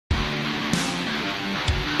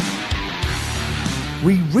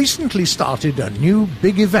We recently started a new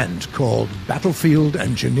big event called Battlefield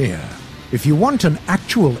Engineer. If you want an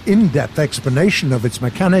actual in-depth explanation of its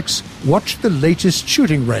mechanics, watch the latest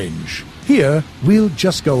shooting range. Here, we'll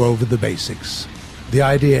just go over the basics. The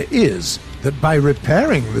idea is that by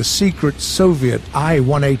repairing the secret Soviet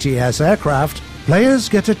I-180S aircraft, players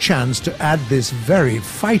get a chance to add this very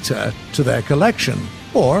fighter to their collection,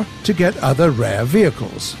 or to get other rare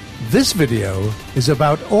vehicles. This video is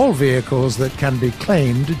about all vehicles that can be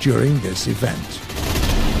claimed during this event.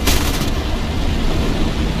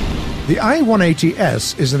 The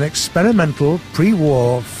I-180S is an experimental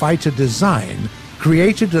pre-war fighter design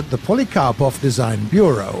created at the Polikarpov Design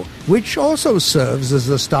Bureau, which also serves as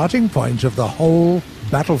the starting point of the whole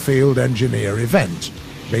Battlefield Engineer event.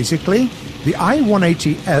 Basically, the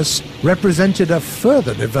I-180S represented a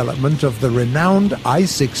further development of the renowned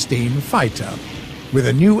I-16 fighter. With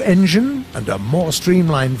a new engine and a more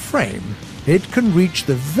streamlined frame, it can reach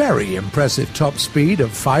the very impressive top speed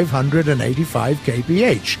of 585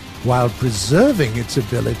 kph, while preserving its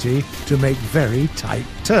ability to make very tight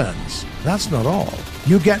turns. That's not all.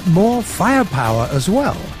 You get more firepower as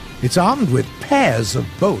well. It's armed with pairs of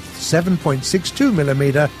both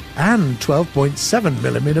 7.62mm and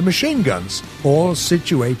 12.7mm machine guns, all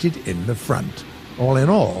situated in the front. All in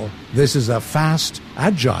all, this is a fast,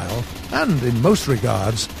 agile, and in most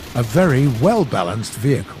regards, a very well-balanced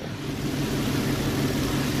vehicle.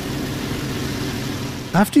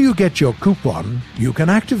 After you get your coupon, you can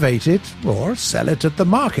activate it or sell it at the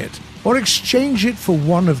market, or exchange it for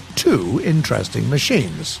one of two interesting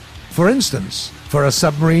machines. For instance, for a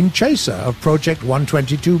submarine chaser of Project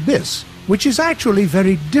 122 BIS, which is actually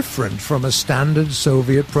very different from a standard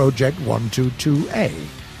Soviet Project 122A.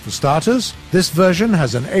 For starters, this version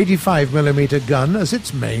has an 85mm gun as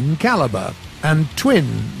its main caliber, and twin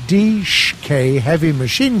DShK heavy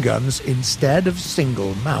machine guns instead of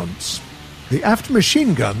single mounts. The aft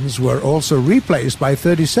machine guns were also replaced by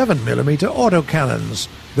 37mm autocannons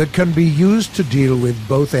that can be used to deal with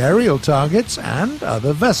both aerial targets and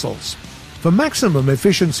other vessels. For maximum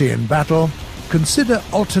efficiency in battle, consider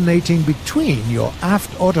alternating between your aft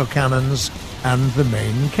autocannons and the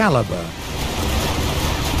main caliber.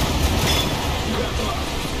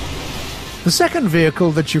 The second vehicle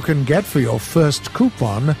that you can get for your first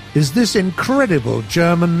coupon is this incredible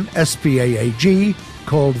German SPAAG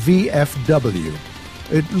called VFW.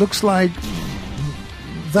 It looks like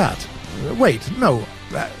that. Wait, no.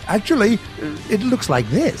 Actually, it looks like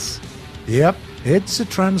this. Yep, it's a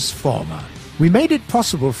transformer. We made it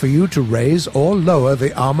possible for you to raise or lower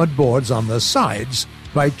the armored boards on the sides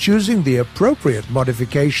by choosing the appropriate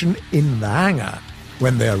modification in the hangar.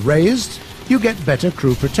 When they're raised, you get better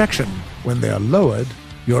crew protection. When they are lowered,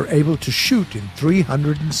 you're able to shoot in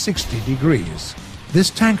 360 degrees.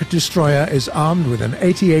 This tank destroyer is armed with an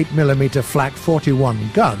 88mm Flak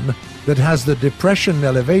 41 gun that has the depression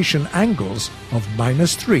elevation angles of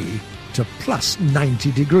 -3 to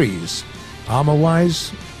 +90 degrees.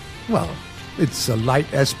 Armor-wise, well, it's a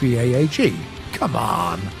light SPAAG. Come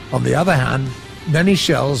on! On the other hand, many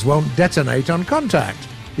shells won't detonate on contact.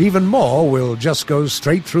 Even more will just go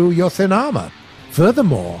straight through your thin armor.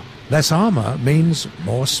 Furthermore, less armor means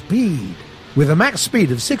more speed. With a max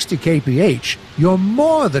speed of 60 kph, you're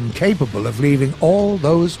more than capable of leaving all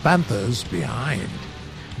those Panthers behind.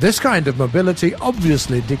 This kind of mobility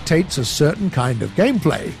obviously dictates a certain kind of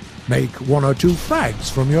gameplay. Make 1 or 2 frags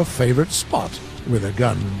from your favorite spot with a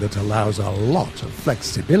gun that allows a lot of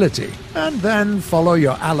flexibility, and then follow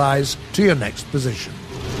your allies to your next position.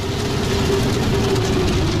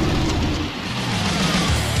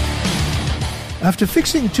 After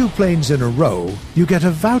fixing 2 planes in a row, you get a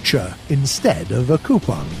voucher instead of a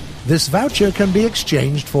coupon. This voucher can be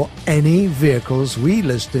exchanged for any vehicles we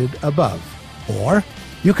listed above. Or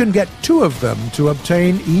you can get 2 of them to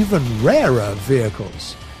obtain even rarer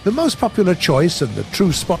vehicles. The most popular choice and the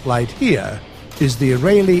true spotlight here is the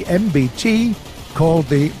Israeli MBT called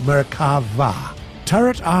the Merkava.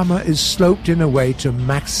 Turret armor is sloped in a way to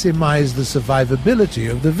maximize the survivability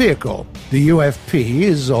of the vehicle. The UFP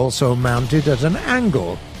is also mounted at an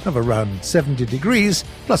angle of around 70 degrees,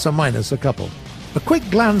 plus or minus a couple. A quick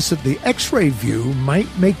glance at the X-ray view might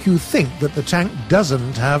make you think that the tank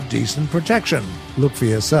doesn't have decent protection. Look for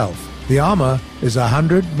yourself. The armor is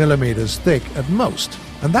 100mm thick at most,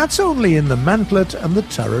 and that's only in the mantlet and the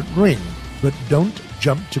turret ring. But don't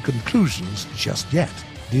jump to conclusions just yet.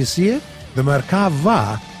 Do you see it? The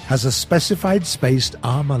Merkava has a specified spaced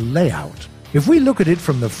armor layout. If we look at it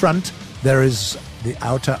from the front, there is the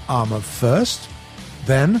outer armor first,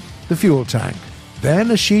 then the fuel tank,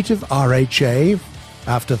 then a sheet of RHA,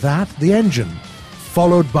 after that the engine,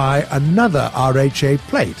 followed by another RHA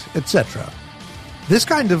plate, etc. This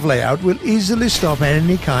kind of layout will easily stop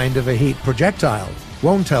any kind of a heat projectile.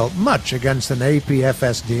 Won't help much against an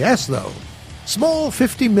APFSDS though. Small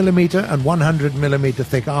 50mm and 100mm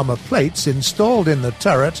thick armor plates installed in the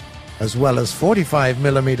turret, as well as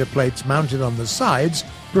 45mm plates mounted on the sides,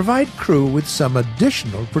 provide crew with some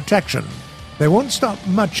additional protection. They won't stop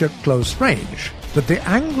much at close range, but the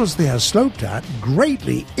angles they are sloped at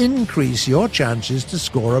greatly increase your chances to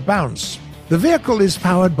score a bounce. The vehicle is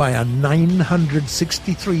powered by a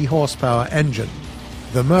 963 horsepower engine.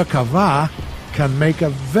 The Merkava can make a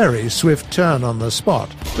very swift turn on the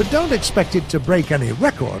spot, but don't expect it to break any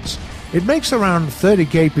records. It makes around 30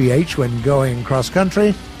 kph when going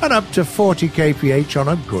cross-country and up to 40 kph on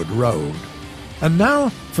a good road. And now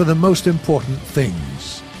for the most important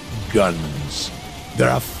things. Guns. There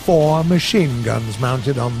are 4 machine guns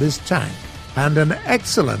mounted on this tank, and an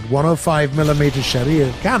excellent 105mm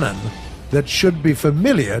Sharir cannon that should be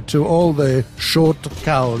familiar to all the short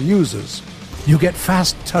cowl users. You get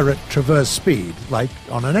fast turret traverse speed, like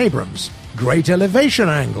on an Abrams, great elevation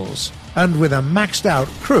angles, and with a maxed out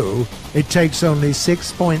crew, it takes only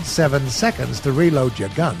 6.7 seconds to reload your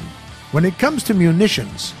gun. When it comes to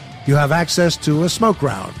munitions, you have access to a smoke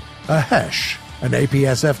round, a HESH, an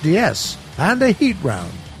APS-FDS, and a heat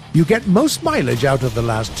round. You get most mileage out of the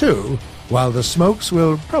last 2, while the smokes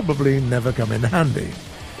will probably never come in handy.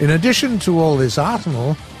 In addition to all this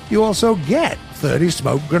arsenal, you also get 30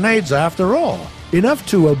 smoke grenades after all, enough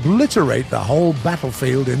to obliterate the whole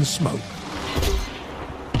battlefield in smoke.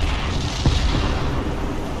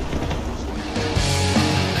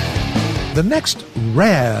 The next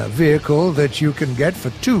rare vehicle that you can get for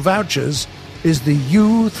 2 vouchers is the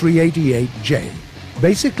U-388J.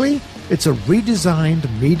 Basically, it's a redesigned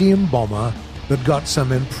medium bomber that got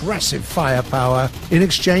some impressive firepower in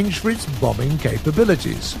exchange for its bombing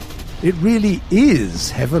capabilities. It really is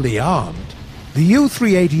heavily armed. The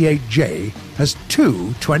U-388J has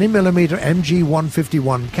 2 20mm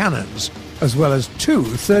MG-151 cannons, as well as 2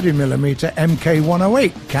 30mm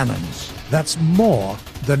Mk-108 cannons. That's more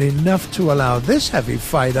than enough to allow this heavy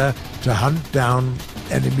fighter to hunt down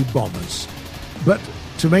enemy bombers. But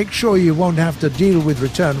to make sure you won't have to deal with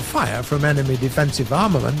return fire from enemy defensive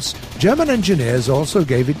armaments, German engineers also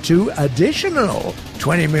gave it 2 additional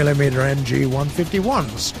 20mm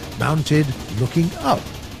MG-151s, mounted looking up,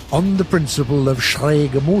 on the principle of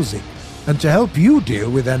schräge Musik. And to help you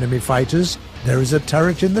deal with enemy fighters, there is a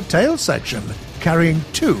turret in the tail section, carrying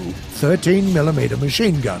 2 13mm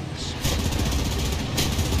machine guns.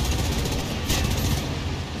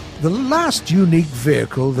 The last unique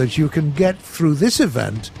vehicle that you can get through this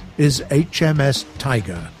event is HMS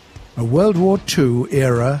Tiger, a World War II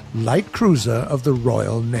era light cruiser of the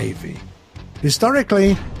Royal Navy.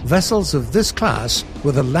 Historically, vessels of this class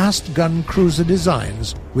were the last gun cruiser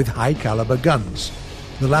designs with high-caliber guns.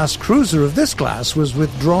 The last cruiser of this class was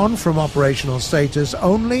withdrawn from operational status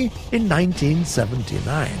only in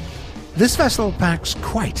 1979. This vessel packs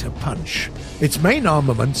quite a punch. Its main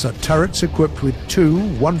armaments are turrets equipped with 2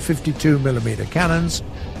 152mm cannons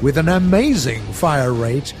with an amazing fire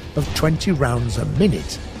rate of 20 rounds a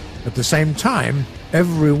minute. At the same time,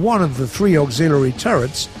 every one of the 3 auxiliary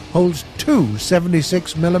turrets holds 2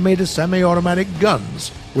 76mm semi-automatic guns,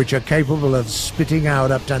 which are capable of spitting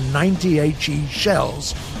out up to 90 HE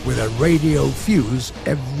shells with a radio fuse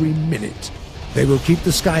every minute. They will keep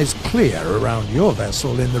the skies clear around your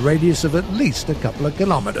vessel in the radius of at least a couple of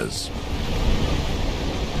kilometers.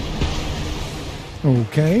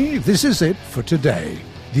 Okay, this is it for today.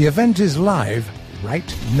 The event is live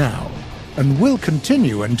right now and will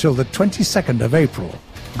continue until the 22nd of April.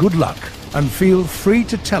 Good luck, and feel free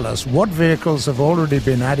to tell us what vehicles have already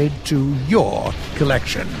been added to your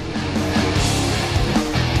collection.